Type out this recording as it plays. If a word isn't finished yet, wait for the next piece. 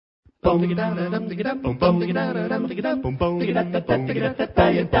Good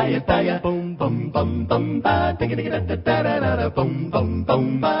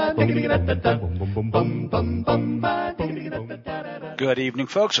evening,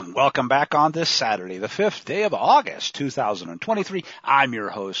 folks, and welcome back on this Saturday, the 5th day of August, 2023. I'm your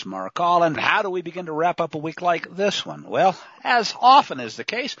host, Mark Allen. How do we begin to wrap up a week like this one? Well, as often is the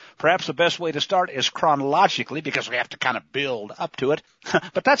case, perhaps the best way to start is chronologically because we have to kind of build up to it.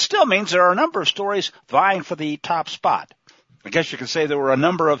 But that still means there are a number of stories vying for the top spot. I guess you could say there were a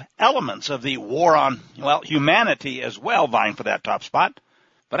number of elements of the war on, humanity as well vying for that top spot.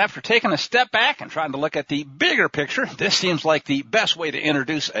 But after taking a step back and trying to look at the bigger picture, this seems like the best way to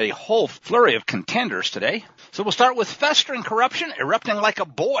introduce a whole flurry of contenders today. So we'll start with festering corruption erupting like a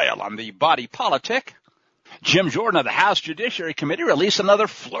boil on the body politic. Jim Jordan of the House Judiciary Committee released another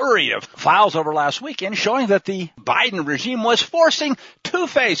flurry of files over last weekend showing that the Biden regime was forcing to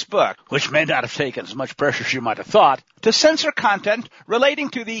Facebook, which may not have taken as much pressure as you might have thought, to censor content relating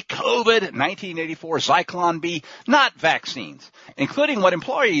to the COVID-1984 Zyklon B not vaccines, including what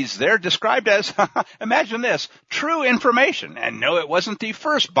employees there described as, imagine this, true information. And no, it wasn't the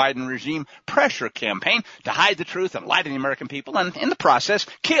first Biden regime pressure campaign to hide the truth and lie to the American people and, in the process,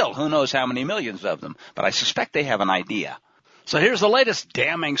 kill who knows how many millions of them. But I suspect they have an idea. So here's the latest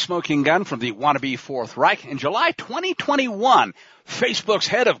damning smoking gun from the wannabe Fourth Reich. In July 2021, Facebook's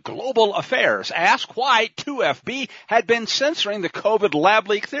head of global affairs asked why 2FB had been censoring the COVID lab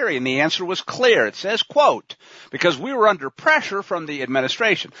leak theory, and the answer was clear. It says, quote, because we were under pressure from the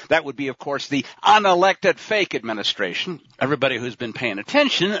administration. That would be, of course, the unelected fake administration. Everybody who's been paying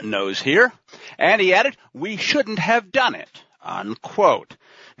attention knows here. And he added, we shouldn't have done it, unquote.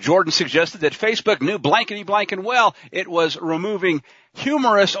 Jordan suggested that Facebook knew blankety blank and well it was removing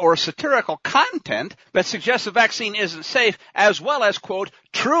humorous or satirical content that suggests the vaccine isn't safe, as well as, quote,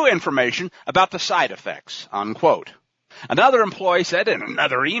 true information about the side effects, unquote. Another employee said in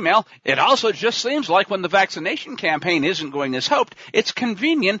another email, it also just seems like when the vaccination campaign isn't going as hoped, it's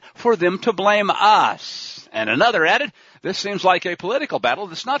convenient for them to blame us. And another added, this seems like a political battle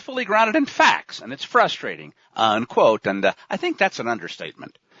that's not fully grounded in facts, and it's frustrating, unquote. And I think that's an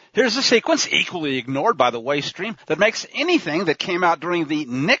understatement. Here's a sequence equally ignored by the waste stream that makes anything that came out during the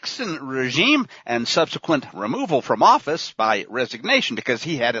Nixon regime and subsequent removal from office by resignation, because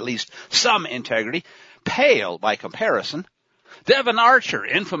he had at least some integrity, pale by comparison. Devin Archer,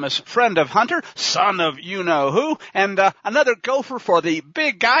 infamous friend of Hunter, son of you-know-who, and another gopher for the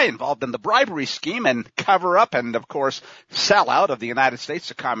big guy involved in the bribery scheme and cover-up and, of course, sellout of the United States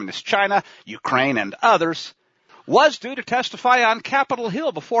to Communist China, Ukraine, and others, was due to testify on Capitol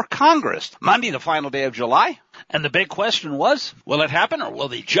Hill before Congress Monday, the final day of July. And the big question was, will it happen or will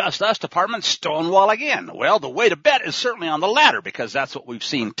the Just Us Department stonewall again? Well, the way to bet is certainly on the latter because that's what we've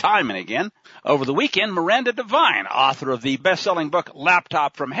seen time and again. Over the weekend, Miranda Devine, author of the best-selling book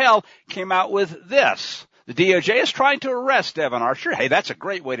Laptop from Hell, came out with this. The DOJ is trying to arrest Devin Archer. Hey, that's a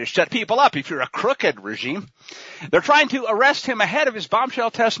great way to shut people up if you're a crooked regime. They're trying to arrest him ahead of his bombshell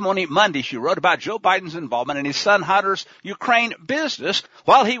testimony Monday, she wrote, about Joe Biden's involvement in his son Hunter's Ukraine business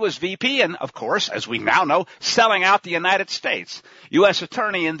while he was VP and, of course, as we now know, selling out the United States. U.S.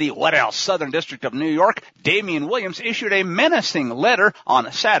 Attorney in the Southern District of New York, Damian Williams, issued a menacing letter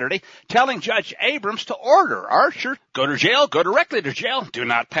on Saturday telling Judge Abrams to order Archer, go to jail, go directly to jail, do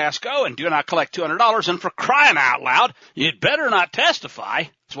not pass go, and do not collect $200, and for crying out loud, you'd better not testify.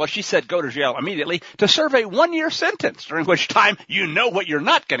 That's what she said, go to jail immediately, to serve a 1-year sentence, during which time you know what you're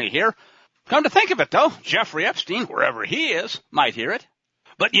not going to hear. Come to think of it, though, Jeffrey Epstein, wherever he is, might hear it.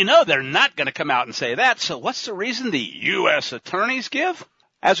 But you know they're not going to come out and say that, so what's the reason the U.S. attorneys give?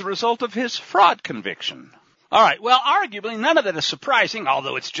 As a result of his fraud conviction. All right, well, arguably none of that is surprising,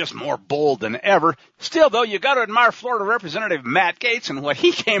 although it's just more bold than ever. Still, though, you got to admire Florida Representative Matt Gaetz and what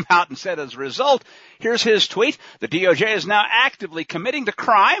he came out and said as a result. Here's his tweet. The DOJ is now actively committing the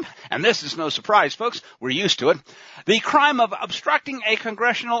crime, and this is no surprise, folks. We're used to it. The crime of obstructing a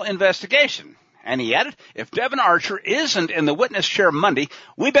congressional investigation. And he added, if Devin Archer isn't in the witness chair Monday,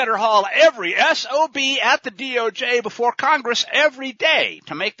 we better haul every SOB at the DOJ before Congress every day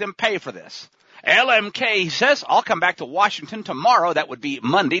to make them pay for this. LMK, he says, I'll come back to Washington tomorrow, that would be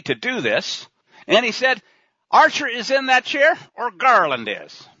Monday, to do this. And he said, Archer is in that chair or Garland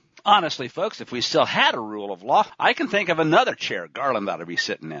is. Honestly, folks, if we still had a rule of law, I can think of another chair Garland ought to be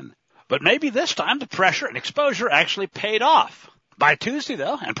sitting in. But maybe this time the pressure and exposure actually paid off. By Tuesday,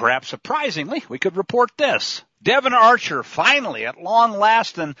 though, and perhaps surprisingly, we could report this. Devin Archer finally, at long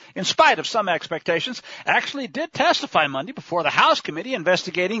last, and in spite of some expectations, actually did testify Monday before the House committee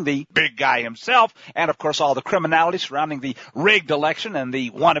investigating the big guy himself and, of course, all the criminality surrounding the rigged election and the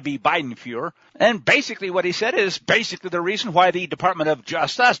wannabe Biden Fuhrer. And basically what he said is basically the reason why the Department of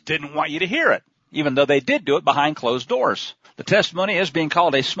Justice didn't want you to hear it, even though they did do it behind closed doors. The testimony is being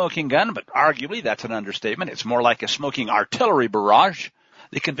called a smoking gun, but arguably that's an understatement. It's more like a smoking artillery barrage.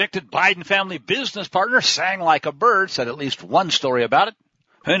 The convicted Biden family business partner sang like a bird, said at least one story about it.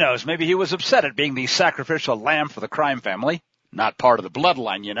 Who knows, maybe he was upset at being the sacrificial lamb for the crime family. Not part of the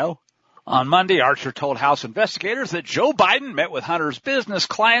bloodline, you know. On Monday, Archer told House investigators that Joe Biden met with Hunter's business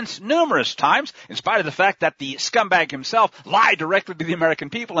clients numerous times, in spite of the fact that the scumbag himself lied directly to the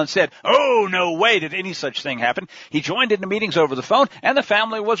American people and said, "Oh, no way did any such thing happen." He joined in the meetings over the phone, and the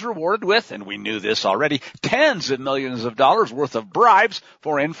family was rewarded with, and we knew this already, tens of millions of dollars worth of bribes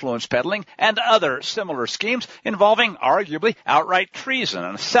for influence peddling and other similar schemes involving arguably outright treason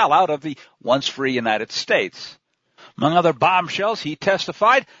and a sellout of the once free United States. Among other bombshells, he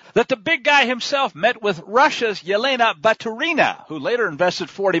testified that the big guy himself met with Russia's Yelena Baturina, who later invested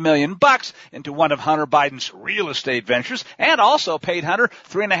 $40 million into one of Hunter Biden's real estate ventures and also paid Hunter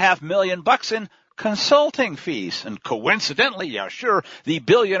 $3.5 million in consulting fees. And coincidentally, yeah, sure, the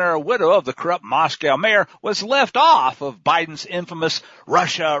billionaire widow of the corrupt Moscow mayor was left off of Biden's infamous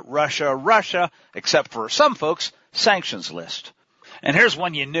Russia, except for some folks, sanctions list. And here's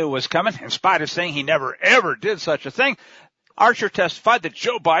one you knew was coming. In spite of saying he never, ever did such a thing, Archer testified that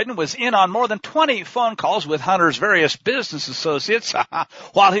Joe Biden was in on more than 20 phone calls with Hunter's various business associates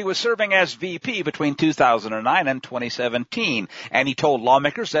while he was serving as VP between 2009 and 2017. And he told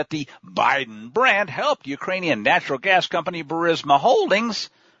lawmakers that the Biden brand helped Ukrainian natural gas company Burisma Holdings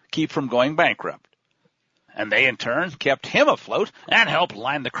keep from going bankrupt. And they, in turn, kept him afloat and helped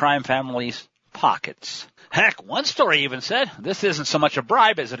line the crime family's pockets. Heck, one story even said this isn't so much a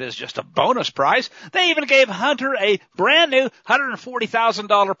bribe as it is just a bonus prize. They even gave Hunter a brand new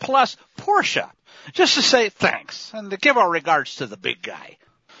 $140,000 plus Porsche just to say thanks and to give our regards to the big guy.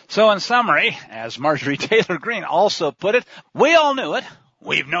 So in summary, as Marjorie Taylor Greene also put it, we all knew it.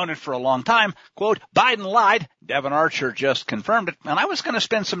 We've known it for a long time. Quote, Biden lied. Devin Archer just confirmed it. And I was going to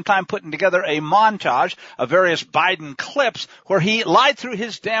spend some time putting together a montage of various Biden clips where he lied through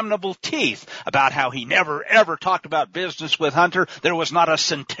his damnable teeth about how he never, ever talked about business with Hunter. There was not a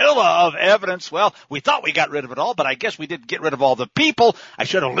scintilla of evidence. Well, we thought we got rid of it all, but I guess we didn't get rid of all the people. I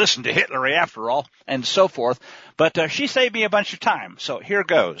should have listened to Hitler after all, and so forth. But she saved me a bunch of time. So here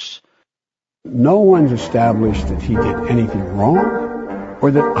goes. No one's established that he did anything wrong or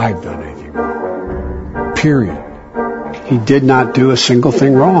that I've done anything wrong. Period. He did not do a single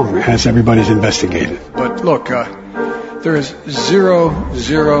thing wrong, as everybody's investigated. But look, there is zero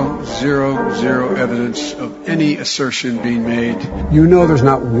evidence of any assertion being made. You know there's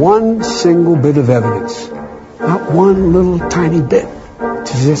not one single bit of evidence, not one little tiny bit, to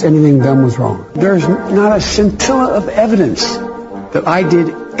suggest anything done was wrong. There's not a scintilla of evidence that I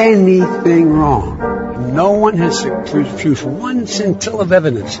did anything wrong. No one has produced one scintilla of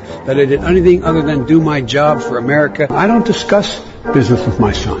evidence that I did anything other than do my job for America. I don't discuss business with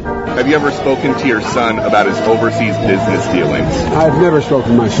my son. Have you ever spoken to your son about his overseas business dealings? I've never spoken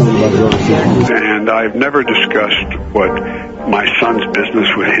to my son about his overseas business. And I've never discussed what my son's business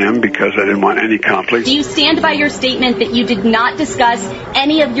with him because I didn't want any conflict. Do you stand by your statement that you did not discuss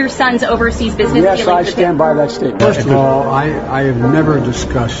any of your son's overseas business dealings? Yes, I stand by that statement. First of all, I have never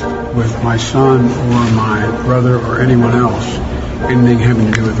discussed with my son or my brother or anyone else anything having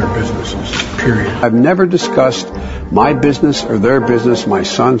to do with their businesses, period. I've never discussed my business or their business, my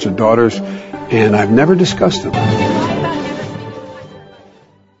sons or daughters, and I've never discussed them.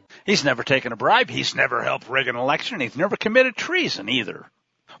 He's never taken a bribe, he's never helped rig an election, and he's never committed treason either.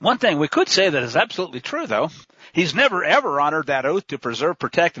 One thing we could say that is absolutely true, though, he's never ever honored that oath to preserve,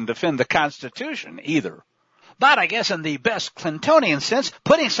 protect, and defend the Constitution either. But I guess in the best Clintonian sense,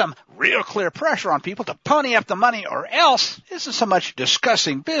 putting some real clear pressure on people to pony up the money or else isn't so much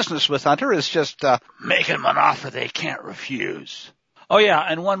discussing business with Hunter, it's just making them an offer they can't refuse. Oh yeah,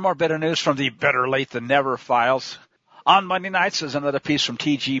 and one more bit of news from the better late than never files. On Monday nights, there's another piece from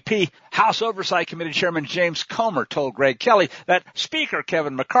TGP. House Oversight Committee Chairman James Comer told Greg Kelly that Speaker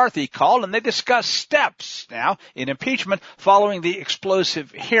Kevin McCarthy called and they discussed steps now in impeachment following the explosive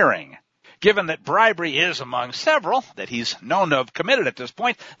hearing. Given that bribery is among several that he's known to have committed at this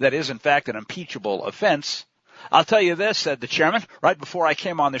point, that is in fact an impeachable offense. I'll tell you this, said the chairman, right before I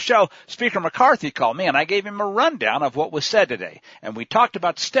came on the show, Speaker McCarthy called me and I gave him a rundown of what was said today. And we talked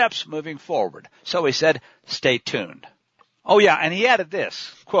about steps moving forward. So he said, stay tuned. Oh, yeah, and he added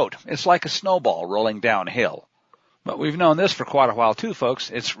this, quote, "It's like a snowball rolling downhill." But we've known this for quite a while, too,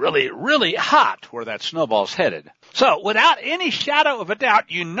 folks. It's really, really hot where that snowball's headed. So, without any shadow of a doubt,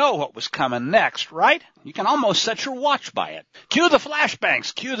 you know what was coming next, right? You can almost set your watch by it. Cue the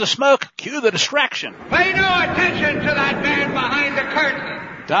flashbangs, cue the smoke, cue the distraction. Pay no attention to that man behind the curtain.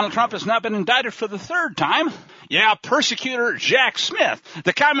 Donald Trump has now been indicted for the third time. Yeah, persecutor Jack Smith,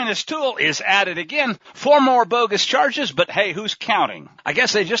 the communist tool, is at it again. 4 more bogus charges, but hey, who's counting? I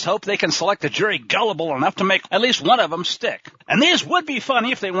guess they just hope they can select a jury gullible enough to make at least one of them stick. And these would be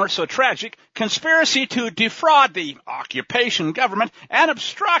funny if they weren't so tragic. Conspiracy to defraud the occupation government and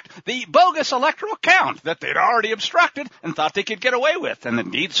obstruct the bogus electoral count that they'd already obstructed and thought they could get away with, and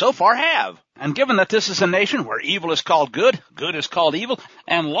indeed so far have. And given that this is a nation where evil is called good, good is called evil,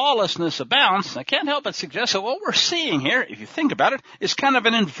 and lawlessness abounds, I can't help but suggest that what we're seeing here, if you think about it, is kind of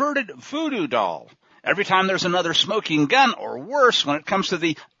an inverted voodoo doll. Every time there's another smoking gun, or worse, when it comes to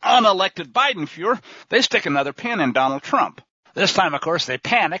the unelected Biden Fuhrer, they stick another pin in Donald Trump. This time, of course, they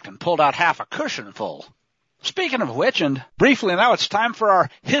panicked and pulled out half a cushion full. Speaking of which, and briefly now, it's time for our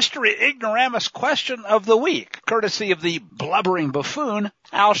History Ignoramus question of the week, courtesy of the blubbering buffoon,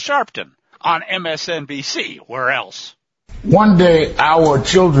 Al Sharpton, on MSNBC. Where else? One day, our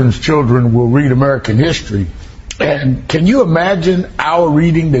children's children will read American history. And can you imagine our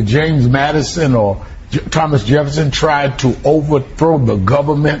reading that James Madison or Thomas Jefferson tried to overthrow the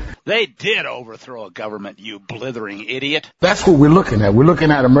government? They did overthrow a government, you blithering idiot. That's what we're looking at. We're looking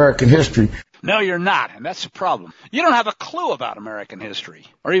at American history. No, you're not, and that's the problem. You don't have a clue about American history,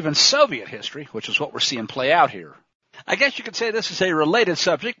 or even Soviet history, which is what we're seeing play out here. I guess you could say this is a related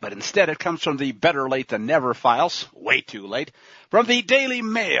subject, but instead it comes from the Better Late Than Never files, way too late. From the Daily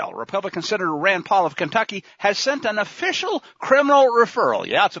Mail, Republican Senator Rand Paul of Kentucky has sent an official criminal referral,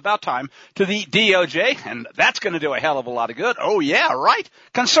 yeah, it's about time, to the DOJ, and that's going to do a hell of a lot of good. Oh, yeah, right.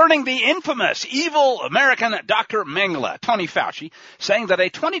 Concerning the infamous, evil American Dr. Mengele, Tony Fauci, saying that a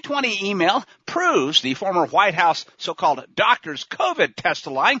 2020 email proves the former White House so-called doctor's COVID test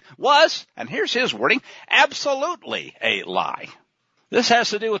lying was, and here's his wording, absolutely a lie. This has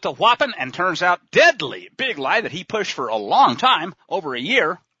to do with the whopping and turns out deadly big lie that he pushed for a long time, over a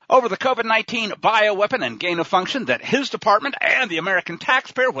year, over the COVID-19 bioweapon and gain of function that his department and the American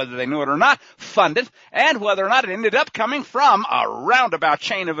taxpayer, whether they knew it or not, funded, and whether or not it ended up coming from a roundabout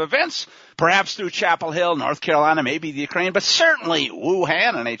chain of events, perhaps through Chapel Hill, North Carolina, maybe the Ukraine, but certainly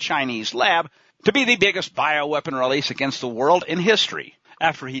Wuhan and a Chinese lab, to be the biggest bioweapon release against the world in history.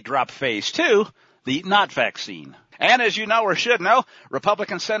 After he dropped phase 2, the not vaccine. And as you know or should know,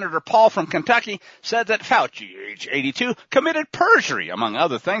 Republican Senator Paul from Kentucky said that Fauci, age 82, committed perjury, among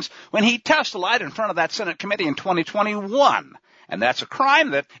other things, when he testified in front of that Senate committee in 2021. And that's a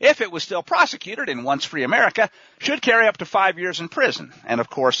crime that, if it was still prosecuted in once free America, should carry up to 5 years in prison. And of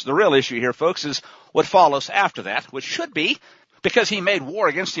course, the real issue here, folks, is what follows after that, which should be, because he made war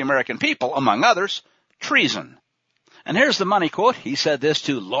against the American people, among others, treason. And here's the money quote. He said this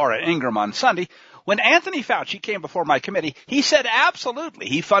to Laura Ingraham on Sunday. When Anthony Fauci came before my committee, he said absolutely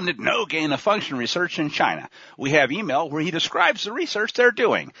he funded no gain-of-function research in China. We have email where he describes the research they're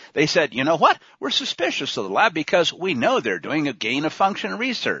doing. They said, you know what? We're suspicious of the lab because we know they're doing a gain-of-function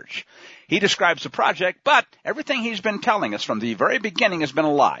research. He describes the project, but everything he's been telling us from the very beginning has been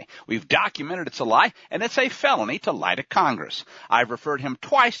a lie. We've documented it's a lie, and it's a felony to lie to Congress. I've referred him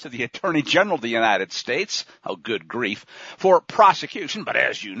twice to the Attorney General of the United States, oh good grief, for prosecution, but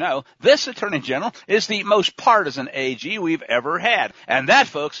as you know, this Attorney General is the most partisan AG we've ever had. And that,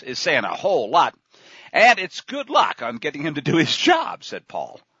 folks, is saying a whole lot. And it's good luck on getting him to do his job, said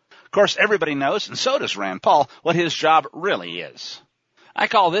Paul. Of course, everybody knows, and so does Rand Paul, what his job really is. I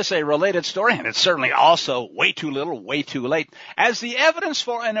call this a related story, and it's certainly also way too little, way too late, as the evidence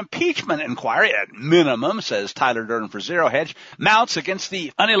for an impeachment inquiry, at minimum, says Tyler Durden for Zero Hedge, mounts against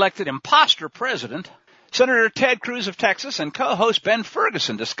the unelected imposter president. Senator Ted Cruz of Texas and co-host Ben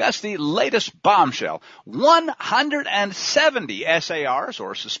Ferguson discussed the latest bombshell, 170 SARs,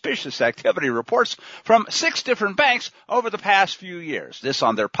 or suspicious activity reports, from 6 different banks over the past few years. This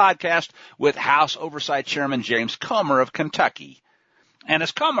on their podcast with House Oversight Chairman James Comer of Kentucky. And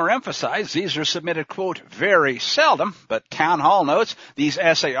as Comer emphasized, these are submitted, quote, very seldom, but Town Hall notes these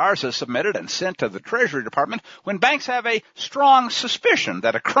SARs are submitted and sent to the Treasury Department when banks have a strong suspicion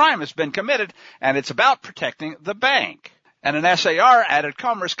that a crime has been committed and it's about protecting the bank. And an SAR, added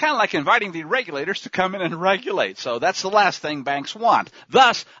Comer, is kind of like inviting the regulators to come in and regulate. So that's the last thing banks want.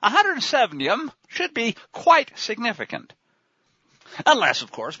 Thus, 170 of them should be quite significant. Unless,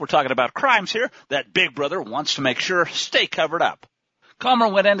 of course, we're talking about crimes here that Big Brother wants to make sure stay covered up. Comer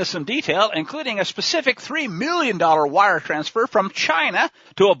went into some detail, including a specific $3 million wire transfer from China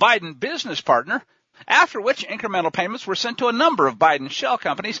to a Biden business partner, after which incremental payments were sent to a number of Biden shell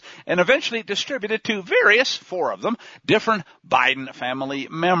companies and eventually distributed to various, 4 of them, different Biden family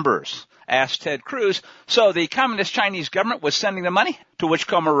members. Asked Ted Cruz, so the Communist Chinese government was sending the money? To which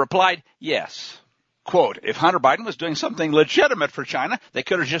Comer replied, yes. Quote, if Hunter Biden was doing something legitimate for China, they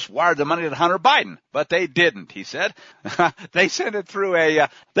could have just wired the money to Hunter Biden. But they didn't, he said. They sent it through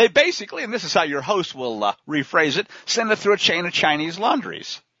they basically, and this is how your host will rephrase it, send it through a chain of Chinese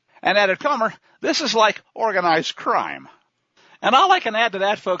laundries. And added Comer, this is like organized crime. And all I can add to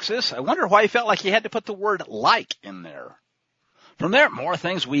that, folks, is I wonder why he felt like he had to put the word like in there. From there, more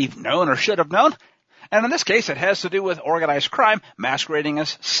things we've known or should have known. And in this case, it has to do with organized crime masquerading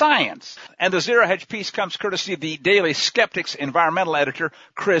as science. And the Zero Hedge piece comes courtesy of the Daily Skeptic's environmental editor,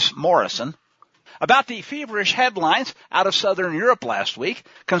 Chris Morrison, about the feverish headlines out of southern Europe last week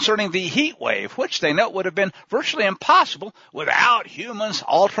concerning the heat wave, which they note would have been virtually impossible without humans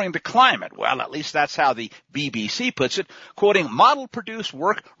altering the climate. Well, at least that's how the BBC puts it, quoting model-produced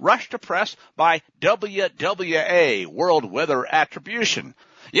work rushed to press by WWA, World Weather Attribution.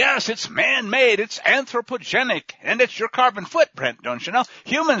 Yes, it's man-made, it's anthropogenic, and it's your carbon footprint, don't you know?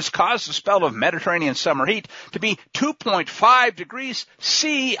 Humans caused the spell of Mediterranean summer heat to be 2.5 degrees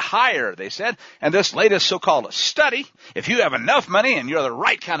C higher, they said. And this latest so-called study, if you have enough money and you're the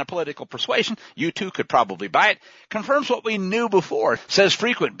right kind of political persuasion, you too could probably buy it, confirms what we knew before, says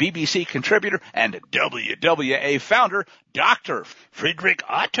frequent BBC contributor and WWA founder, Dr. Friedrich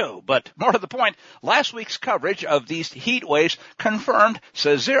Otto. But more to the point, last week's coverage of these heat waves confirmed,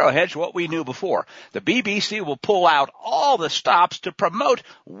 says Zero Hedge, what we knew before. The BBC will pull out all the stops to promote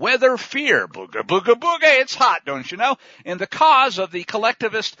weather fear. Booga, booga, booga, it's hot, don't you know? In the cause of the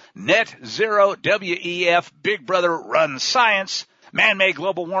collectivist net zero WEF Big Brother run science, man-made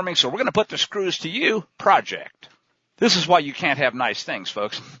global warming, so we're going to put the screws to you project. This is why you can't have nice things,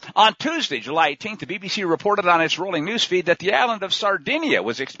 folks. On Tuesday, July 18th, the BBC reported on its rolling news feed that the island of Sardinia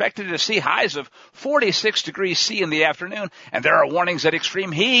was expected to see highs of 46 degrees C in the afternoon, and there are warnings that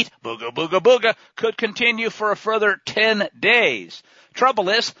extreme heat, booga, booga, booga, could continue for a further 10 days. Trouble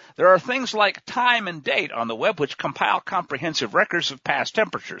is, there are things like time and date on the web which compile comprehensive records of past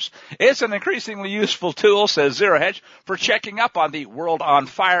temperatures. It's an increasingly useful tool, says Zero Hedge, for checking up on the world on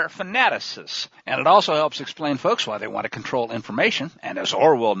fire fanaticists. And it also helps explain, folks, why they want to control information, and as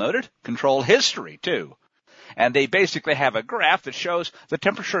Orwell noted, control history, too. And they basically have a graph that shows the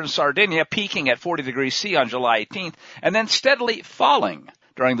temperature in Sardinia peaking at 40 degrees C on July 18th, and then steadily falling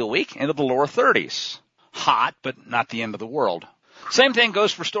during the week into the lower 30s. Hot, but not the end of the world. Same thing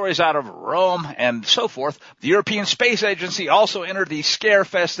goes for stories out of Rome and so forth. The European Space Agency also entered the scare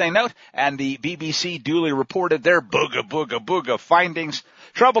fest, they note, and the BBC duly reported their booga, booga, booga findings.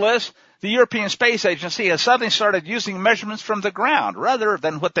 Trouble is, the European Space Agency has suddenly started using measurements from the ground rather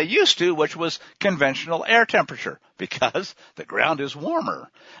than what they used to, which was conventional air temperature, because the ground is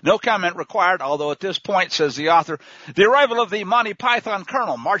warmer. No comment required, although at this point, says the author, the arrival of the Monty Python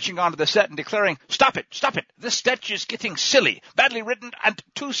colonel marching onto the set and declaring, stop it, this sketch is getting silly, badly written and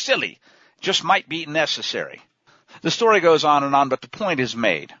too silly, just might be necessary. The story goes on, but the point is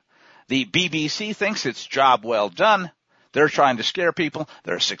made. The BBC thinks it's job well done. They're trying to scare people.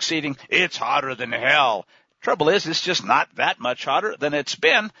 They're succeeding. It's hotter than hell. Trouble is, it's just not that much hotter than it's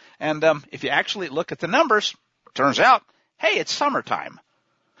been. And if you actually look at the numbers, turns out, hey, it's summertime.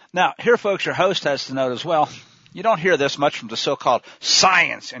 Now, here, folks, your host has to note as well, you don't hear this much from the so-called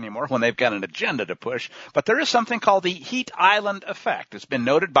science anymore when they've got an agenda to push, but there is something called the heat island effect. It's been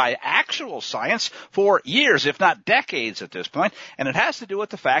noted by actual science for years, if not decades at this point, and it has to do with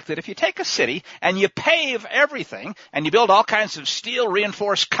the fact that if you take a city and you pave everything and you build all kinds of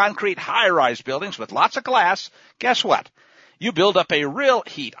steel-reinforced concrete high-rise buildings with lots of glass, guess what? You build up a real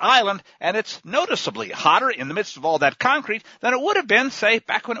heat island, and it's noticeably hotter in the midst of all that concrete than it would have been, say,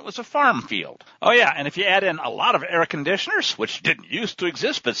 back when it was a farm field. Oh, yeah, and if you add in a lot of air conditioners, which didn't used to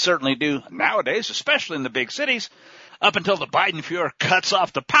exist but certainly do nowadays, especially in the big cities, up until the Biden Fuhrer cuts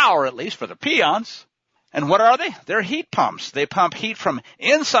off the power, at least for the peons. And what are they? They're heat pumps. They pump heat from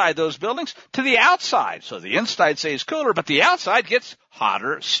inside those buildings to the outside. So the inside stays cooler, but the outside gets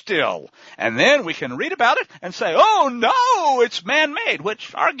hotter still. And then we can read about it and say, oh no, it's man-made,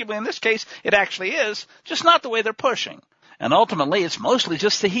 which arguably in this case it actually is, just not the way they're pushing. And ultimately it's mostly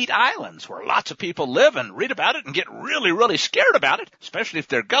just the heat islands where lots of people live and read about it and get really, really scared about it, especially if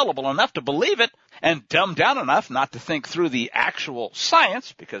they're gullible enough to believe it and dumbed down enough not to think through the actual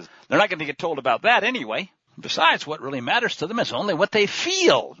science, because they're not going to get told about that anyway. Besides, what really matters to them is only what they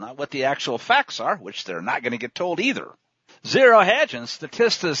feel, not what the actual facts are, which they're not going to get told either. Zero Hedge and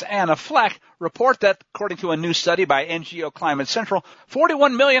Statista's Anna Fleck report that, according to a new study by NGO Climate Central,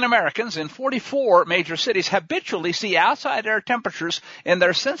 41 million Americans in 44 major cities habitually see outside air temperatures in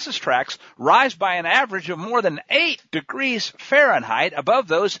their census tracts rise by an average of more than 8 degrees Fahrenheit above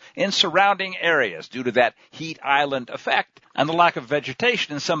those in surrounding areas due to that heat island effect and the lack of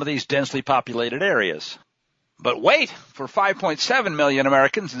vegetation in some of these densely populated areas. But wait, for 5.7 million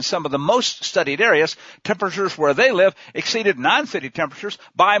Americans in some of the most studied areas, temperatures where they live exceeded non-city temperatures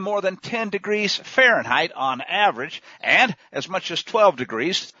by more than 10 degrees Fahrenheit on average, and as much as 12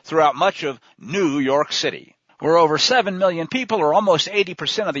 degrees throughout much of New York City, where over 7 million people, or almost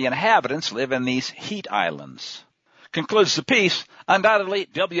 80% of the inhabitants, live in these heat islands. Concludes the piece, undoubtedly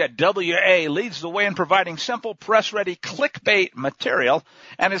WWA leads the way in providing simple, press-ready clickbait material,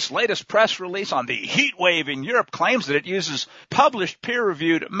 and its latest press release on the heat wave in Europe claims that it uses published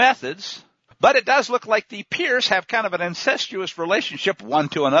peer-reviewed methods. But it does look like the peers have kind of an incestuous relationship one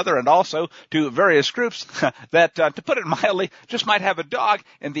to another and also to various groups that, to put it mildly, just might have a dog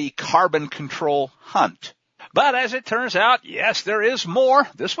in the carbon control hunt. But as it turns out, yes, there is more.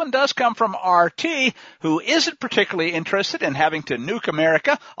 This one does come from RT, who isn't particularly interested in having to nuke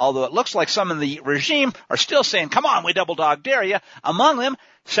America, although it looks like some in the regime are still saying, come on, we double dog dare you. Among them,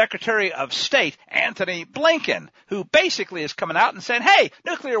 Secretary of State Antony Blinken, who basically is coming out and saying, hey,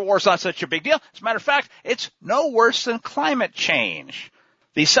 nuclear war's not such a big deal. As a matter of fact, it's no worse than climate change.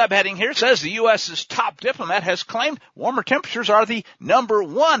 The subheading here says the U.S.'s top diplomat has claimed warmer temperatures are the number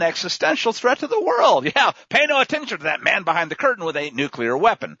one existential threat to the world. Yeah, pay no attention to that man behind the curtain with a nuclear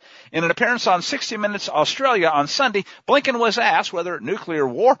weapon. In an appearance on 60 Minutes Australia on Sunday, Blinken was asked whether nuclear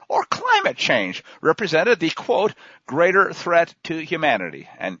war or climate change represented the, quote, greater threat to humanity.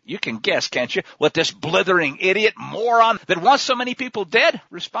 And you can guess, can't you, what this blithering idiot moron that wants so many people dead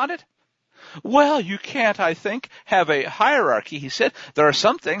responded? Well, you can't, I think, have a hierarchy, he said. There are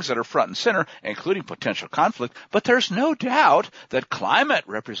some things that are front and center, including potential conflict, but there's no doubt that climate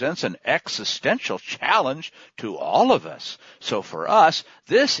represents an existential challenge to all of us. So for us,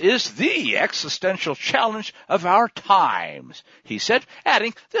 this is the existential challenge of our times, he said,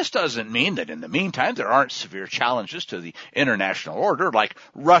 adding, this doesn't mean that in the meantime there aren't severe challenges to the international order like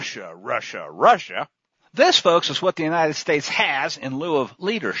Russia. This, folks, is what the United States has in lieu of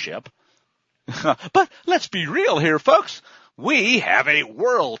leadership. But let's be real here, folks. We have a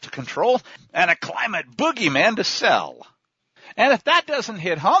world to control and a climate boogeyman to sell. And if that doesn't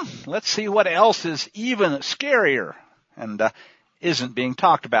hit home, let's see what else is even scarier and isn't being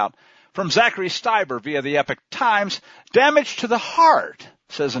talked about. From Zachary Steiber via the Epoch Times, damage to the heart,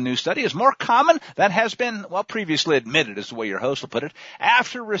 says a new study, is more common than has been, well, previously admitted, is the way your host will put it,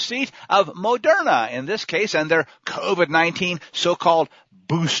 after receipt of Moderna, in this case, and their COVID-19 so-called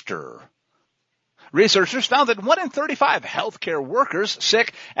booster. Researchers found that 1 in 35 healthcare workers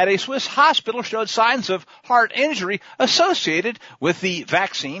sick at a Swiss hospital showed signs of heart injury associated with the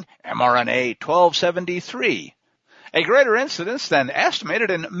vaccine mRNA 1273. A greater incidence than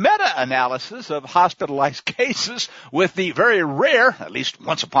estimated in meta-analysis of hospitalized cases with the very rare, at least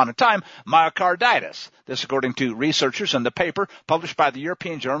once upon a time, myocarditis. This according to researchers in the paper published by the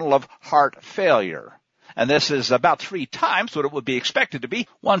European Journal of Heart Failure. And this is about 3 times what it would be expected to be,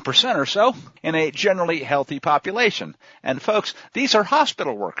 1% or so, in a generally healthy population. And folks, these are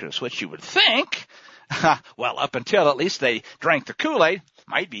hospital workers, which you would think, well, up until at least they drank the Kool-Aid,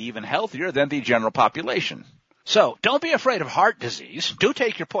 might be even healthier than the general population. So, don't be afraid of heart disease. Do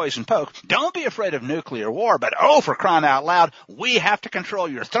take your poison poke. Don't be afraid of nuclear war. But, oh, for crying out loud, we have to control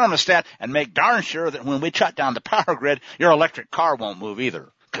your thermostat and make darn sure that when we shut down the power grid, your electric car won't move either.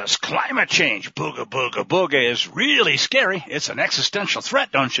 Because climate change, booga, booga, booga, is really scary. It's an existential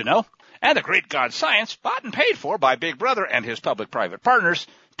threat, don't you know? And the great God science, bought and paid for by Big Brother and his public-private partners,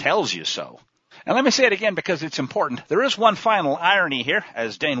 tells you so. And let me say it again because it's important. There is one final irony here.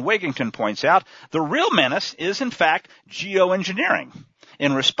 As Dane Wigington points out, the real menace is, in fact, geoengineering.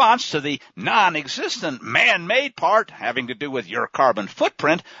 In response to the non-existent man-made part having to do with your carbon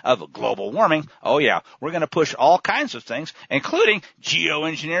footprint of global warming, oh yeah, we're going to push all kinds of things, including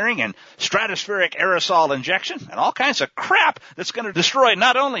geoengineering and stratospheric aerosol injection and all kinds of crap that's going to destroy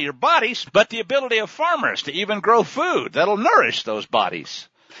not only your bodies, but the ability of farmers to even grow food that'll nourish those bodies.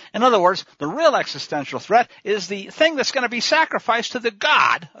 In other words, the real existential threat is the thing that's going to be sacrificed to the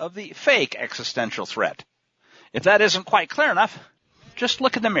god of the fake existential threat. If that isn't quite clear enough, just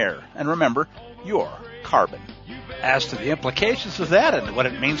look in the mirror and remember, you're carbon. As to the implications of that and what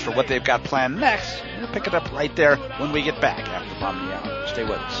it means for what they've got planned next, we'll pick it up right there when we get back after the bottom of the hour. Stay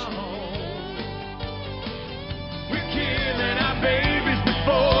with us. We're killing our babies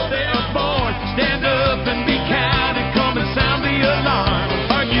before they are born. Stand up and be kind and come inside.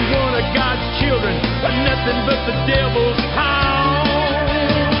 nothing but the devil's pound.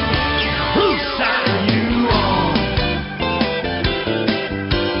 Whose side are you on?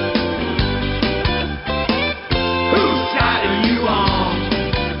 Whose side are you on?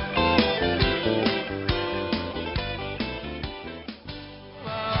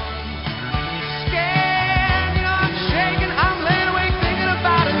 I'm scared, you know I'm shaking. I'm laying awake thinking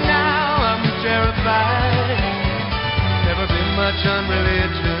about it now. I'm terrified. Never been much on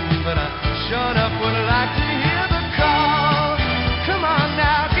religion, but I sure enough would like to hear the call. Come on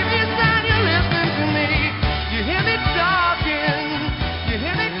now, give me a sign you're listening to me. You hear me talking, you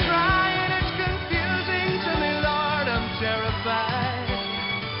hear me trying. It's confusing to me, Lord, I'm terrified.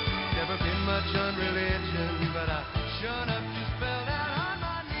 Never been much on religion, but I sure enough just fell down on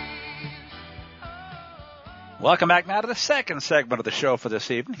my knees. Oh. Welcome back now to the second segment of the show for this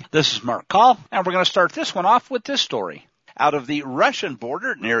evening. This is Mark Call, and we're going to start this one off with this story. Out of the Russian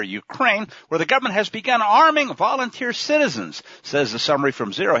border near Ukraine, where the government has begun arming volunteer citizens, says the summary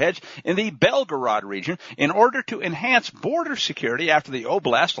from Zero Hedge, in the Belgorod region in order to enhance border security after the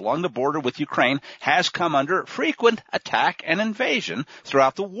oblast along the border with Ukraine has come under frequent attack and invasion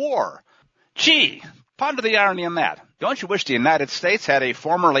throughout the war. Gee, ponder the irony in that. Don't you wish the United States had a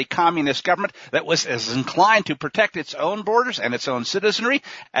formerly communist government that was as inclined to protect its own borders and its own citizenry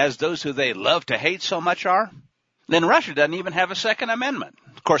as those who they love to hate so much are? Then Russia doesn't even have a Second Amendment.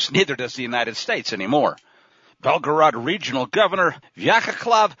 Of course, neither does the United States anymore. Belgorod Regional Governor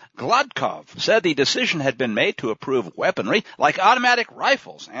Vyacheslav Gladkov said the decision had been made to approve weaponry like automatic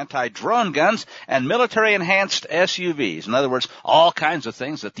rifles, anti-drone guns, and military-enhanced SUVs. In other words, all kinds of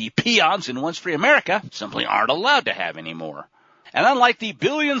things that the peons in once free America simply aren't allowed to have anymore. And unlike the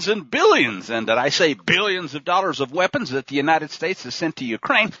billions and billions, and did I say billions of dollars of weapons that the United States has sent to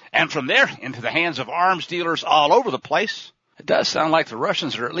Ukraine, and from there into the hands of arms dealers all over the place, it does sound like the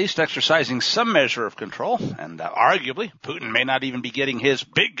Russians are at least exercising some measure of control, and arguably Putin may not even be getting his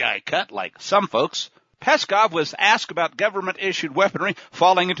big guy cut like some folks. Peskov was asked about government-issued weaponry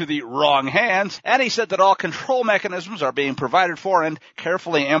falling into the wrong hands, and he said that all control mechanisms are being provided for and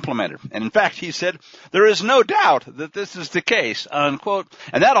carefully implemented. And in fact, he said, there is no doubt that this is the case, unquote.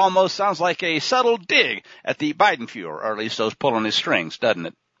 And that almost sounds like a subtle dig at the Biden Fuhrer, or at least those pulling his strings, doesn't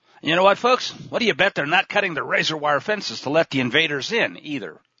it? You know what, folks? What do you bet they're not cutting the razor wire fences to let the invaders in,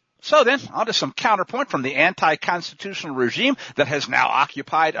 either? So then, on to some counterpoint from the anti-constitutional regime that has now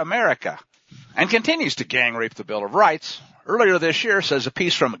occupied America and continues to gang rape the Bill of Rights. Earlier this year, says a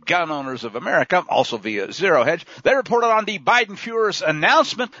piece from Gun Owners of America, also via Zero Hedge, they reported on the Biden Fuhrer's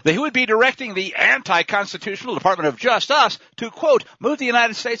announcement that he would be directing the anti-constitutional Department of Justice to, quote, move the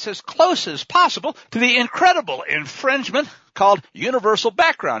United States as close as possible to the incredible infringement called universal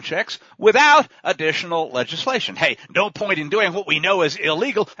background checks without additional legislation. Hey, no point in doing what we know is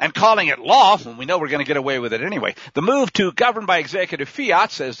illegal and calling it law when we know we're going to get away with it anyway. The move to govern by executive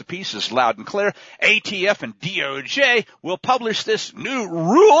fiat, says the piece is loud and clear, ATF and DOJ will publish this new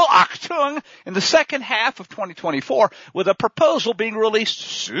rule, Achtung, in the second half of 2024 with a proposal being released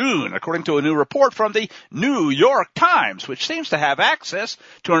soon, according to a new report from the New York Times, which seems to have access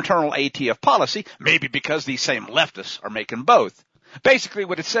to internal ATF policy, maybe because these same leftists are making both. Basically,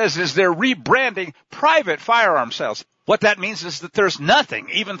 what it says is they're rebranding private firearm sales. What that means is that there's nothing,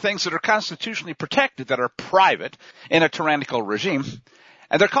 even things that are constitutionally protected, that are private in a tyrannical regime.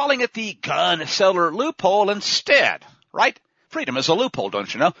 And they're calling it the gun seller loophole instead, right? Freedom is a loophole,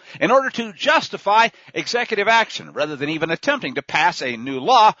 don't you know? In order to justify executive action, rather than even attempting to pass a new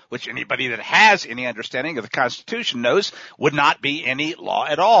law, which anybody that has any understanding of the Constitution knows would not be any law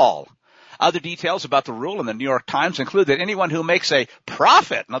at all. Other details about the rule in the New York Times include that anyone who makes a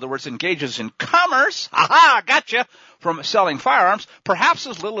profit, in other words, engages in commerce, gotcha, from selling firearms, perhaps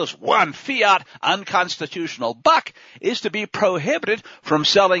as little as one fiat unconstitutional buck, is to be prohibited from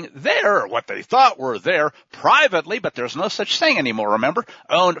selling their, or what they thought were their, privately, but there's no such thing anymore, remember,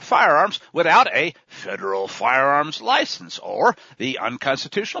 owned firearms without a federal firearms license or the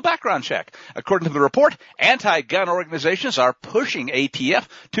unconstitutional background check. According to the report, anti-gun organizations are pushing ATF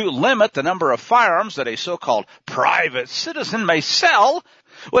to limit the number of firearms that a so-called private citizen may sell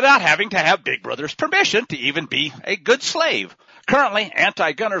without having to have Big Brother's permission to even be a good slave. Currently,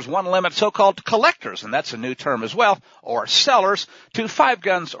 anti-gunners want to limit so-called collectors, and that's a new term as well, or sellers, to 5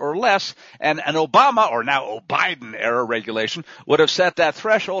 guns or less, and an Obama, or now Biden-era regulation would have set that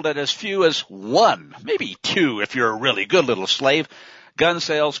threshold at as few as 1, maybe 2 if you're a really good little slave, gun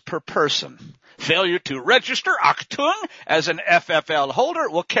sales per person. Failure to register, Achtung, as an FFL holder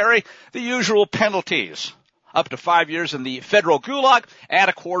will carry the usual penalties. Up to 5 years in the federal gulag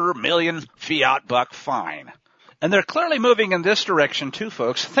and $250,000 fiat buck fine. And they're clearly moving in this direction too,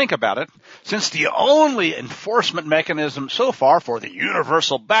 folks. Think about it. Since the only enforcement mechanism so far for the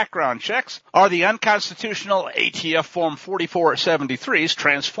universal background checks are the unconstitutional ATF Form 4473s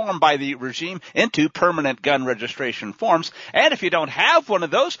transformed by the regime into permanent gun registration forms. And if you don't have one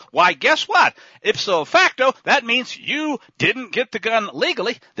of those, why, guess what? Ipso facto, that means you didn't get the gun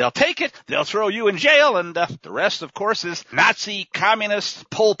legally. They'll take it, they'll throw you in jail, and the rest, of course, is Nazi, communist,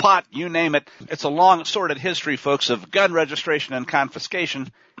 Pol Pot, you name it. It's a long, sordid history, folks, of gun registration and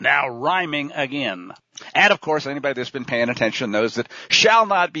confiscation, now rhyming again. And, of course, anybody that's been paying attention knows that shall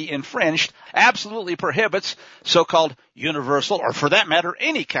not be infringed absolutely prohibits so-called universal, or for that matter,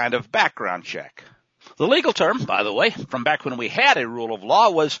 any kind of background check. The legal term, by the way, from back when we had a rule of law,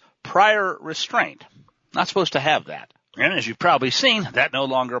 was prior restraint. Not supposed to have that. And as you've probably seen, that no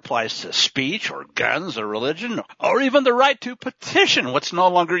longer applies to speech or guns or religion or even the right to petition what's no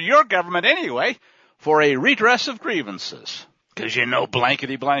longer your government anyway for a redress of grievances. Because you know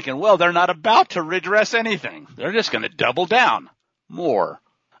blankety blank and well, they're not about to redress anything. They're just going to double down more.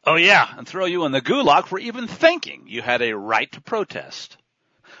 Oh yeah, and throw you in the gulag for even thinking you had a right to protest.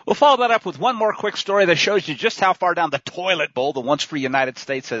 We'll follow that up with one more quick story that shows you just how far down the toilet bowl the once free United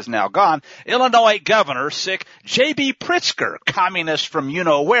States has now gone. Illinois Governor, J.B. Pritzker, communist from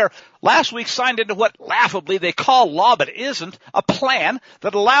you-know-where, last week signed into what laughably they call law but isn't, a plan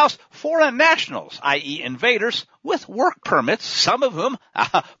that allows foreign nationals, i.e. invaders, with work permits, some of whom,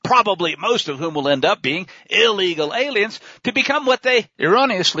 probably most of whom will end up being illegal aliens, to become what they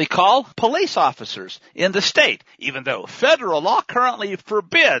erroneously call police officers in the state, even though federal law currently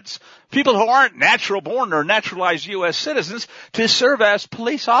forbids people who aren't natural-born or naturalized U.S. citizens to serve as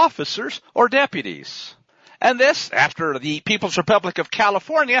police officers or deputies. And this, after the People's Republic of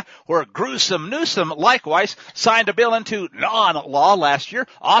California, where Gruesome Newsom likewise signed a bill into non-law last year,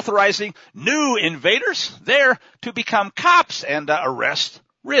 authorizing new invaders there to become cops and arrest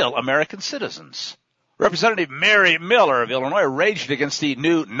real American citizens. Representative Mary Miller of Illinois raged against the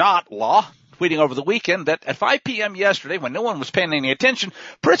new not law, tweeting over the weekend that at 5 p.m. yesterday, when no one was paying any attention,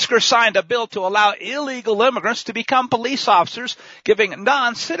 Pritzker signed a bill to allow illegal immigrants to become police officers, giving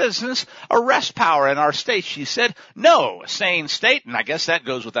non-citizens arrest power in our state. She said, no sane state, and I guess that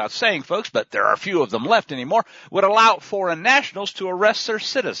goes without saying, folks, but there are few of them left anymore, would allow foreign nationals to arrest their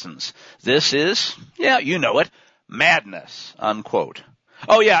citizens. This is, yeah, you know it, madness, unquote.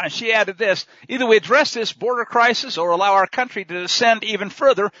 Oh, yeah, and she added this, either we address this border crisis or allow our country to descend even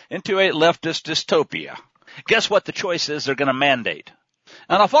further into a leftist dystopia. Guess what the choice is they're going to mandate?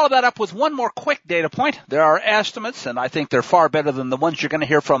 And I'll follow that up with one more quick data point. There are estimates, and I think they're far better than the ones you're going to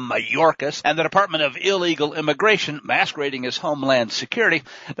hear from Mayorkas and the Department of Illegal Immigration, masquerading as Homeland Security,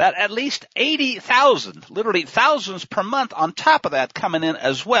 that at least 80,000, literally thousands per month on top of that coming in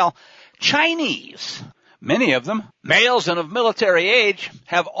as well, Chinese. Many of them, males and of military age,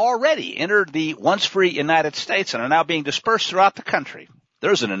 have already entered the once-free United States and are now being dispersed throughout the country.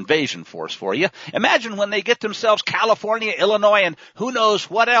 There's an invasion force for you. Imagine when they get themselves California, Illinois, and who knows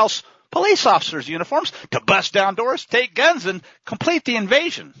what else, police officers' uniforms to bust down doors, take guns, and complete the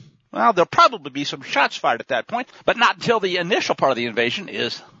invasion. Well, there'll probably be some shots fired at that point, but not until the initial part of the invasion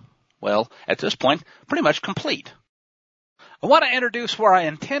is, well, at this point, pretty much complete. I want to introduce where I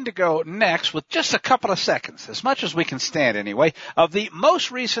intend to go next with just a couple of seconds, as much as we can stand anyway, of the most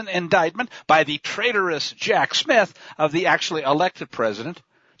recent indictment by the traitorous Jack Smith of the actually elected president,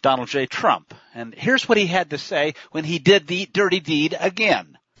 Donald J. Trump. And here's what he had to say when he did the dirty deed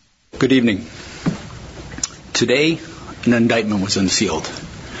again. Good evening. Today, an indictment was unsealed,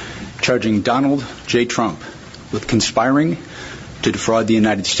 charging Donald J. Trump with conspiring to defraud the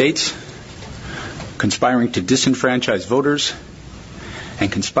United States, conspiring to disenfranchise voters,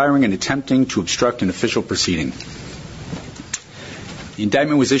 and conspiring and attempting to obstruct an official proceeding. The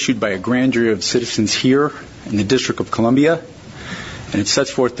indictment was issued by a grand jury of citizens here in the District of Columbia, and it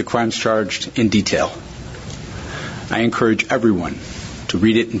sets forth the crimes charged in detail. I encourage everyone to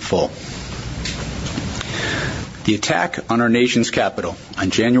read it in full. The attack on our nation's capital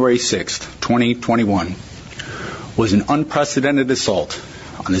on January 6, 2021, was an unprecedented assault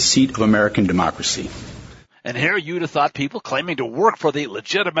on the seat of American democracy. And here you'd have thought people claiming to work for the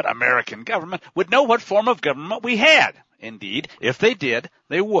legitimate American government would know what form of government we had. Indeed, if they did,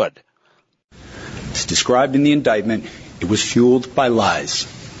 they would. As described in the indictment, it was fueled by lies.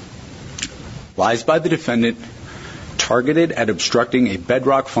 Lies by the defendant targeted at obstructing a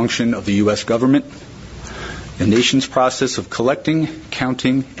bedrock function of the U.S. government, the nation's process of collecting,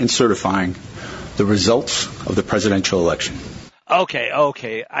 counting, and certifying the results of the presidential election.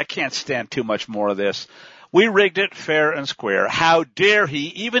 Okay, I can't stand too much more of this. We rigged it fair and square. How dare he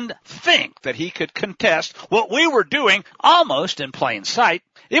even think that he could contest what we were doing almost in plain sight,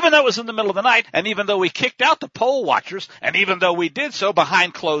 even though it was in the middle of the night, and even though we kicked out the poll watchers, and even though we did so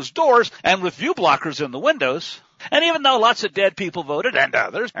behind closed doors and with view blockers in the windows, and even though lots of dead people voted and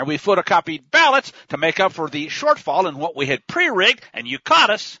others, and we photocopied ballots to make up for the shortfall in what we had pre-rigged, and you caught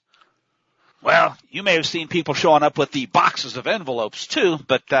us. Well, you may have seen people showing up with the boxes of envelopes too,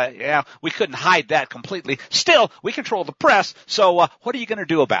 but yeah, we couldn't hide that completely. Still, we control the press, so what are you going to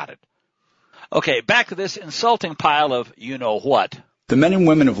do about it? Okay, back to this insulting pile of you-know-what. The men and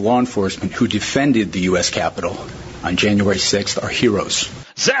women of law enforcement who defended the U.S. Capitol on January 6th are heroes.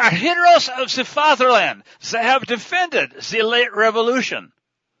 They are heroes of the fatherland. They have defended the late revolution.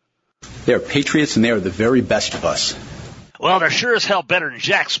 They are patriots, and they are the very best of us. Well, they're sure as hell better than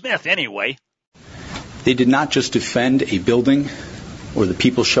Jack Smith anyway. They did not just defend a building or the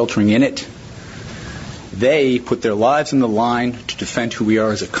people sheltering in it. They put their lives on the line to defend who we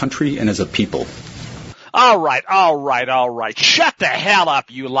are as a country and as a people. All right. Shut the hell up,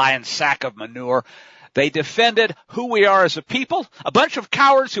 you lying sack of manure. They defended who we are as a people, a bunch of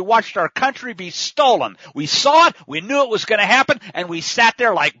cowards who watched our country be stolen. We saw it, we knew it was going to happen, and we sat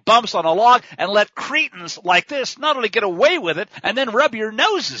there like bumps on a log and let cretins like this not only get away with it and then rub your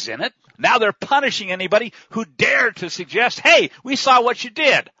noses in it. Now they're punishing anybody who dared to suggest, hey, we saw what you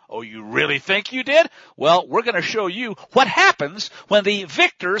did. Oh, you really think you did? Well, we're going to show you what happens when the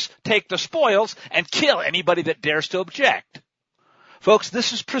victors take the spoils and kill anybody that dares to object. Folks,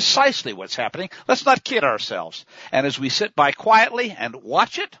 this is precisely what's happening. Let's not kid ourselves. And as we sit by quietly and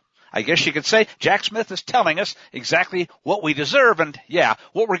watch it, I guess you could say Jack Smith is telling us exactly what we deserve and, yeah,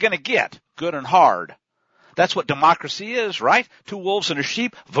 what we're going to get, good and hard. That's what democracy is, right? Two wolves and a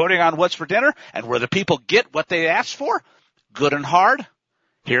sheep voting on what's for dinner, and where the people get what they asked for, good and hard.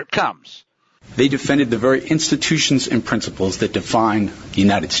 Here it comes. They defended the very institutions and principles that define the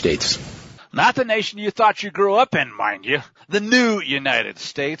United States. Not the nation you thought you grew up in, mind you. The new United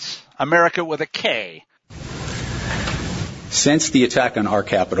States. America with a K. Since the attack on our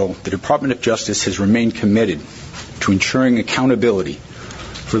capital, the Department of Justice has remained committed to ensuring accountability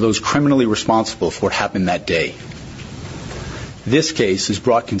for those criminally responsible for what happened that day. This case is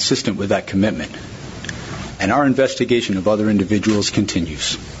brought consistent with that commitment, and our investigation of other individuals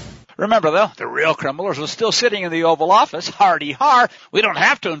continues. Remember, though, the real criminals are still sitting in the Oval Office, hardy-har. We don't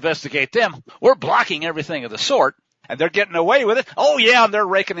have to investigate them. We're blocking everything of the sort, and they're getting away with it. Oh, yeah, and they're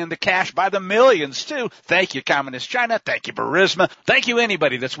raking in the cash by the millions, too. Thank you, Communist China. Thank you, Burisma. Thank you,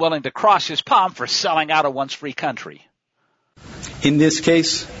 anybody that's willing to cross his palm for selling out a once-free country. In this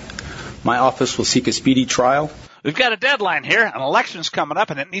case, my office will seek a speedy trial. We've got a deadline here. An election's coming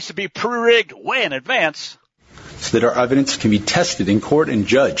up, and it needs to be pre-rigged way in advance, so that our evidence can be tested in court and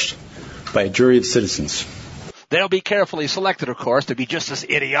judged by a jury of citizens. They'll be carefully selected, of course, to be just as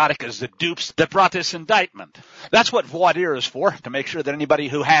idiotic as the dupes that brought this indictment. That's what voir dire is for, to make sure that anybody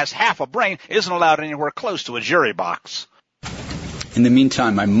who has half a brain isn't allowed anywhere close to a jury box. In the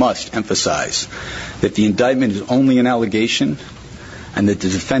meantime, I must emphasize that the indictment is only an allegation and that the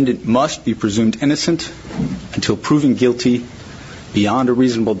defendant must be presumed innocent until proven guilty beyond a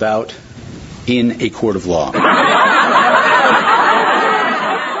reasonable doubt in a court of law.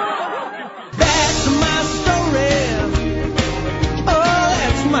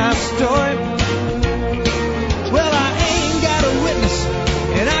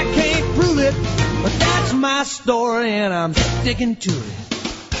 My story, and I'm sticking to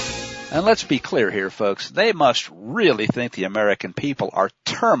it. And let's be clear here, folks. They must really think the American people are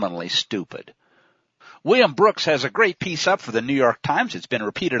terminally stupid. William Brooks has a great piece up for the New York Times. It's been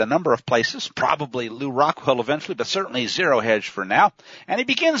repeated a number of places, probably Lou Rockwell eventually, but certainly Zero Hedge for now. And he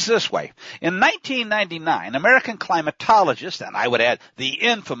begins this way. In 1999, American climatologist, and I would add the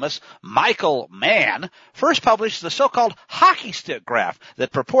infamous Michael Mann, first published the so-called hockey stick graph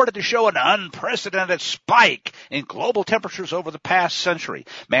that purported to show an unprecedented spike in global temperatures over the past century.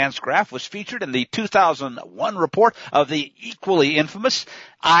 Mann's graph was featured in the 2001 report of the equally infamous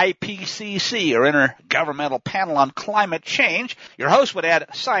IPCC, or Intergovernmental Panel on Climate Change. Your host would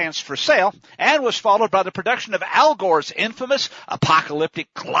add Science for Sale, and was followed by the production of Al Gore's infamous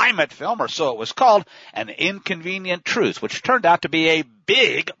apocalyptic climate film, or so it was called, An Inconvenient Truth, which turned out to be a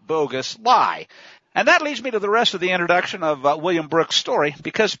big bogus lie. And that leads me to the rest of the introduction of William Brooks' story,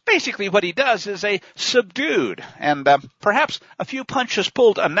 because basically what he does is a subdued and perhaps a few punches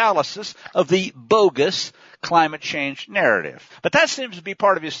pulled analysis of the bogus climate change narrative. But that seems to be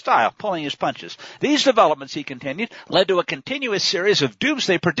part of his style, pulling his punches. These developments, he continued, led to a continuous series of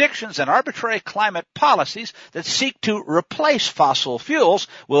doomsday predictions and arbitrary climate policies that seek to replace fossil fuels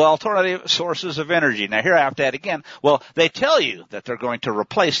with alternative sources of energy. Now, here I have to add again, well, they tell you that they're going to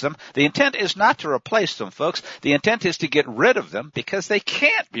replace them. The intent is not to replace them, folks. The intent is to get rid of them because they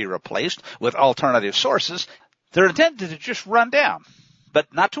can't be replaced with alternative sources. They're intended to just run down.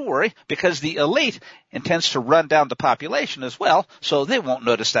 But not to worry, because the elite intends to run down the population as well, so they won't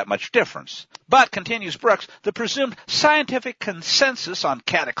notice that much difference. But, continues Brooks, the presumed scientific consensus on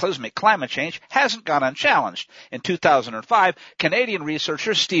cataclysmic climate change hasn't gone unchallenged. In 2005, Canadian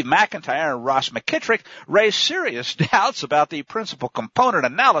researchers Steve McIntyre and Ross McKittrick raised serious doubts about the principal component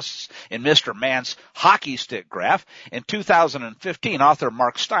analysis in Mr. Mann's hockey stick graph. In 2015, author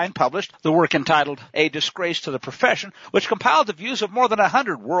Mark Stein published the work entitled A Disgrace to the Profession, which compiled the views of more than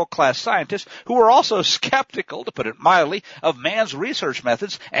 100 world-class scientists who were also skeptical, to put it mildly, of Mann's research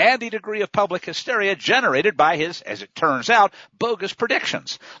methods and the degree of public hysteria generated by his, as it turns out, bogus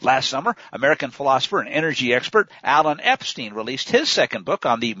predictions. Last summer, American philosopher and energy expert Alan Epstein released his second book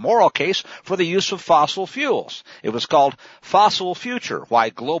on the moral case for the use of fossil fuels. It was called Fossil Future: Why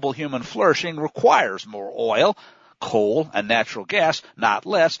Global Human Flourishing Requires More Oil, Coal, and natural gas, not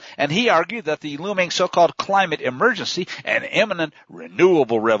less, and he argued that the looming so-called climate emergency and imminent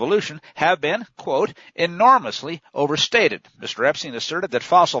renewable revolution have been, quote, enormously overstated. Mr. Epstein asserted that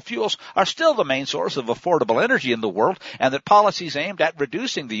fossil fuels are still the main source of affordable energy in the world, and that policies aimed at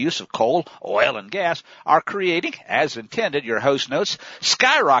reducing the use of coal, oil, and gas are creating, as intended, your host notes,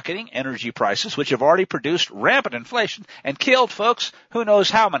 skyrocketing energy prices, which have already produced rampant inflation and killed, folks, who knows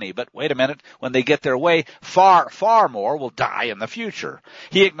how many. But wait a minute, when they get their way, far more will die in the future.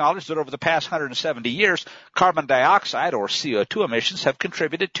 He acknowledged that over the past 170 years, carbon dioxide or CO2 emissions have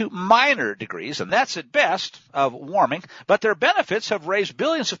contributed to minor degrees, and that's at best, of warming, but their benefits have raised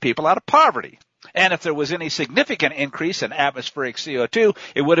billions of people out of poverty. And if there was any significant increase in atmospheric CO2,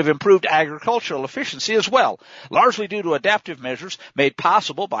 it would have improved agricultural efficiency as well, largely due to adaptive measures made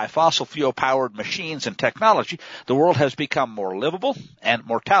possible by fossil fuel-powered machines and technology. The world has become more livable, and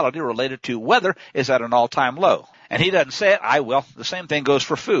mortality related to weather is at an all-time low. And he doesn't say it, I will. The same thing goes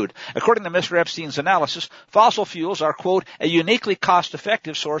for food. According to Mr. Epstein's analysis, fossil fuels are, quote, a uniquely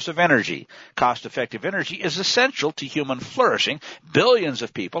cost-effective source of energy. Cost-effective energy is essential to human flourishing. Billions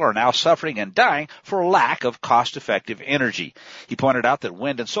of people are now suffering and dying for lack of cost-effective energy. He pointed out that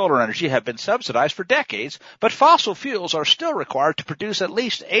wind and solar energy have been subsidized for decades, but fossil fuels are still required to produce at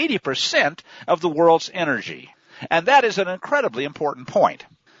least 80% of the world's energy. And that is an incredibly important point.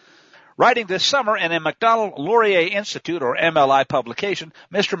 Writing this summer in a MacDonald-Laurier Institute, or MLI, publication,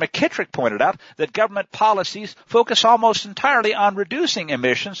 Mr. McKittrick pointed out that government policies focus almost entirely on reducing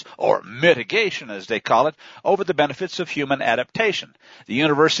emissions, or mitigation as they call it, over the benefits of human adaptation. The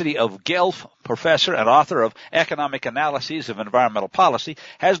University of Guelph professor and author of Economic Analyses of Environmental Policy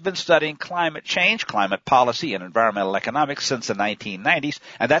has been studying climate change, climate policy, and environmental economics since the 1990s,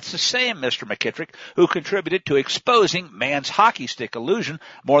 and that's the same Mr. McKittrick who contributed to exposing Mann's hockey stick illusion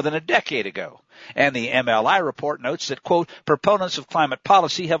more than a decade ago. And the MLI report notes that, quote, proponents of climate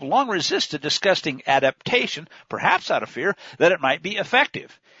policy have long resisted discussing adaptation, perhaps out of fear that it might be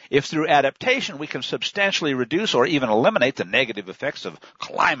effective. If through adaptation we can substantially reduce or even eliminate the negative effects of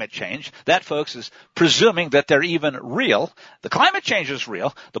climate change, that, folks, is presuming that they're even real. The climate change is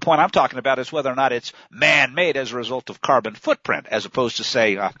real. The point I'm talking about is whether or not it's man-made as a result of carbon footprint, as opposed to,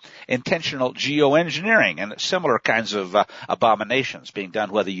 say, intentional geoengineering and similar kinds of abominations being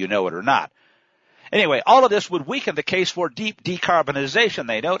done whether you know it or not. Anyway, all of this would weaken the case for deep decarbonization,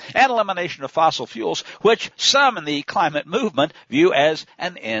 they note, and elimination of fossil fuels, which some in the climate movement view as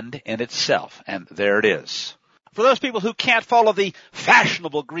an end in itself. And there it is. For those people who can't follow the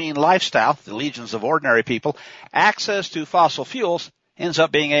fashionable green lifestyle, the legions of ordinary people, access to fossil fuels ends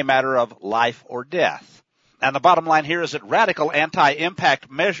up being a matter of life or death. And the bottom line here is that radical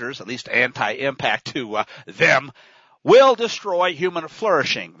anti-impact measures, at least anti-impact to them, will destroy human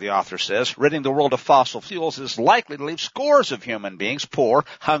flourishing, the author says. Ridding the world of fossil fuels is likely to leave scores of human beings poor,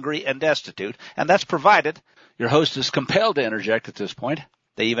 hungry, and destitute, and that's provided, your host is compelled to interject at this point,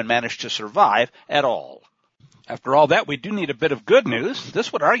 they even manage to survive at all. After all that, we do need a bit of good news.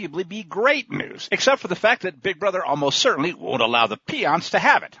 This would arguably be great news, except for the fact that Big Brother almost certainly won't allow the peons to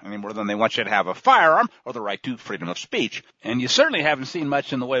have it, any more than they want you to have a firearm or the right to freedom of speech. And you certainly haven't seen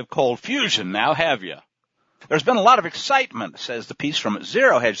much in the way of cold fusion now, have you? There's been a lot of excitement, says the piece from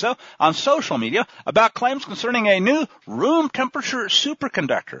Zero Hedge, though, on social media about claims concerning a new room temperature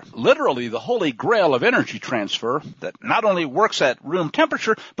superconductor, literally the holy grail of energy transfer that not only works at room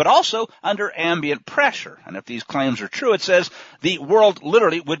temperature, but also under ambient pressure. And if these claims are true, it says the world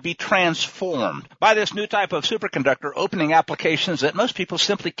literally would be transformed by this new type of superconductor, opening applications that most people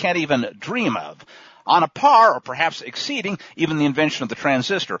simply can't even dream of, on a par or perhaps exceeding even the invention of the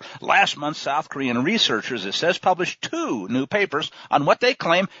transistor. Last month, South Korean researchers, it says, published 2 new papers on what they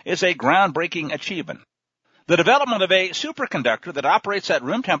claim is a groundbreaking achievement: the development of a superconductor that operates at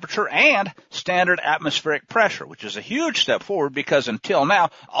room temperature and standard atmospheric pressure, which is a huge step forward because until now,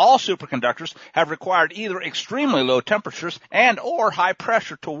 all superconductors have required either extremely low temperatures and or high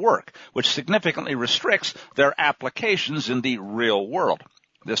pressure to work, which significantly restricts their applications in the real world.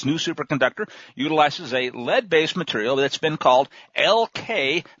 This new superconductor utilizes a lead-based material that's been called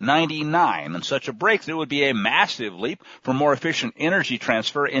LK99, and such a breakthrough would be a massive leap for more efficient energy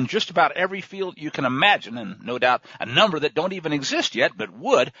transfer in just about every field you can imagine, and no doubt a number that don't even exist yet but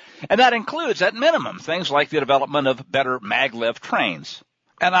would, and that includes, at minimum, things like the development of better maglev trains.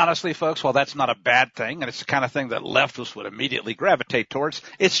 And honestly, folks, while that's not a bad thing, and it's the kind of thing that leftists would immediately gravitate towards,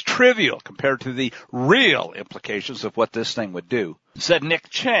 it's trivial compared to the real implications of what this thing would do. Said Nick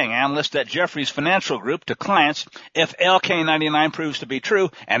Chang, analyst at Jefferies Financial Group, to clients, if LK99 proves to be true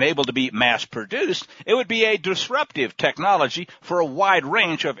and able to be mass-produced, it would be a disruptive technology for a wide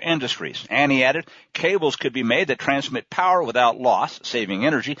range of industries. And he added, cables could be made that transmit power without loss, saving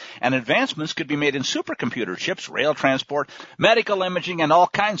energy, and advancements could be made in supercomputer chips, rail transport, medical imaging, and all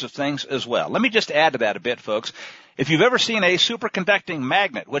kinds of things as well. Let me just add to that a bit, folks. If you've ever seen a superconducting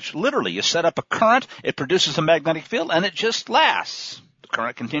magnet, which literally you set up a current, it produces a magnetic field, and it just lasts. The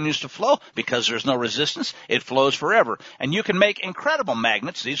current continues to flow because there's no resistance. It flows forever. And you can make incredible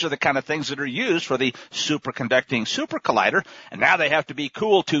magnets. These are the kind of things that are used for the superconducting super collider. And now they have to be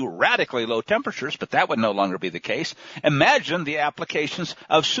cooled to radically low temperatures, but that would no longer be the case. Imagine the applications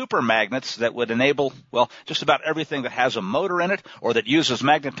of super magnets that would enable, well, just about everything that has a motor in it or that uses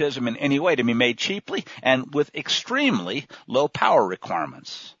magnetism in any way to be made cheaply and with extremely low power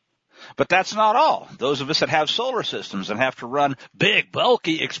requirements. But that's not all. Those of us that have solar systems and have to run big,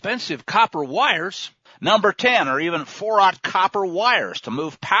 bulky, expensive copper wires, number 10 or even 4-aught copper wires to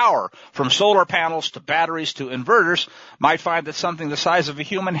move power from solar panels to batteries to inverters, might find that something the size of a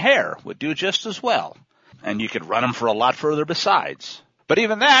human hair would do just as well. And you could run them for a lot further besides. But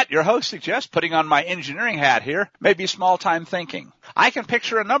even that, your host suggests, putting on my engineering hat here, may be small-time thinking. I can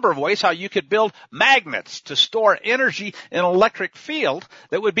picture a number of ways how you could build magnets to store energy in an electric field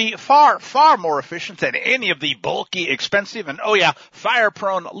that would be far, far more efficient than any of the bulky, expensive, and,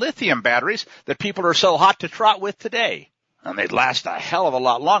 fire-prone lithium batteries that people are so hot to trot with today. And they'd last a hell of a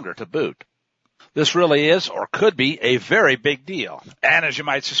lot longer to boot. This really is, or could be, a very big deal. And as you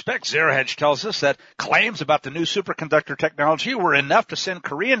might suspect, Zero Hedge tells us that claims about the new superconductor technology were enough to send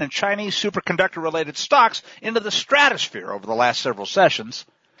Korean and Chinese superconductor-related stocks into the stratosphere over the last several sessions.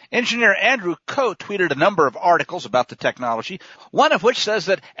 Engineer Andrew Coe tweeted a number of articles about the technology, one of which says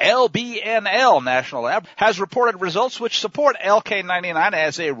that LBNL National Lab has reported results which support LK99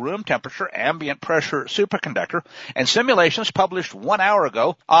 as a room temperature ambient pressure superconductor, and simulations published 1 hour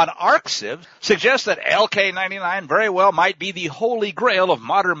ago on ArcSiv suggest that LK99 very well might be the holy grail of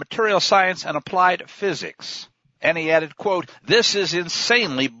modern material science and applied physics. And he added, quote, "This is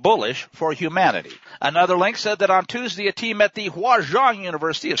insanely bullish for humanity." Another link said that on Tuesday, a team at the Huazhong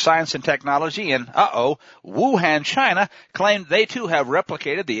University of Science and Technology in, Wuhan, China, claimed they too have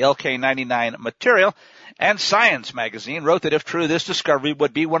replicated the LK99 material. And Science magazine wrote that if true, this discovery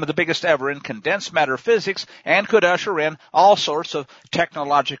would be one of the biggest ever in condensed matter physics and could usher in all sorts of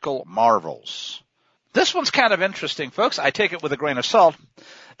technological marvels. This one's kind of interesting, folks. I take it with a grain of salt.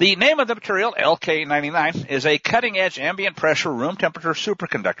 The name of the material, LK99, is a cutting-edge ambient pressure room temperature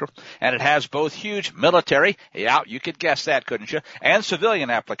superconductor, and it has both huge military, you could guess that, couldn't you, and civilian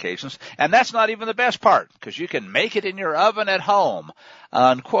applications. And that's not even the best part, because you can make it in your oven at home,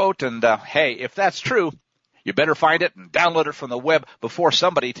 unquote. And, hey, if that's true, you better find it and download it from the web before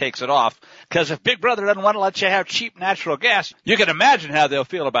somebody takes it off, because if Big Brother doesn't want to let you have cheap natural gas, you can imagine how they'll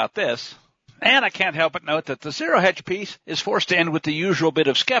feel about this. And I can't help but note that the Zero Hedge piece is forced to end with the usual bit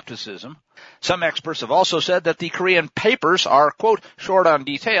of skepticism. Some experts have also said that the Korean papers are, quote, short on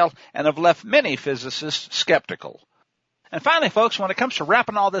detail and have left many physicists skeptical. And finally, folks, when it comes to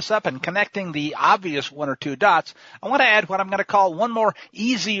wrapping all this up and connecting the obvious one or two dots, I want to add what I'm going to call one more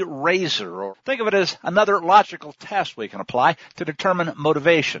easy razor, or think of it as another logical test we can apply to determine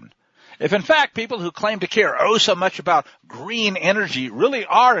motivation. If in fact people who claim to care so much about green energy really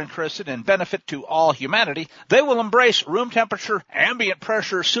are interested in benefit to all humanity, they will embrace room temperature, ambient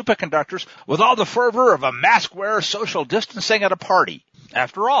pressure superconductors with all the fervor of a mask wearer social distancing at a party.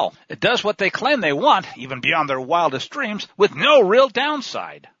 After all, it does what they claim they want, even beyond their wildest dreams, with no real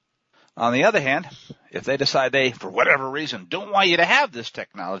downside. On the other hand, if they decide they, for whatever reason, don't want you to have this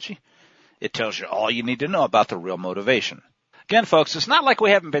technology, it tells you all you need to know about the real motivation. Again, folks, it's not like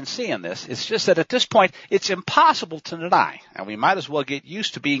we haven't been seeing this. It's just that at this point, it's impossible to deny, and we might as well get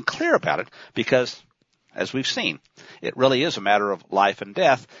used to being clear about it because, as we've seen, it really is a matter of life and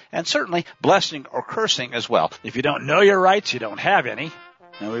death, and certainly blessing or cursing as well. If you don't know your rights, you don't have any.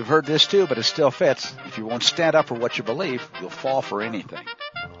 And we've heard this too, but it still fits. If you won't stand up for what you believe, you'll fall for anything.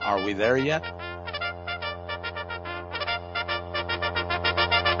 Are we there yet?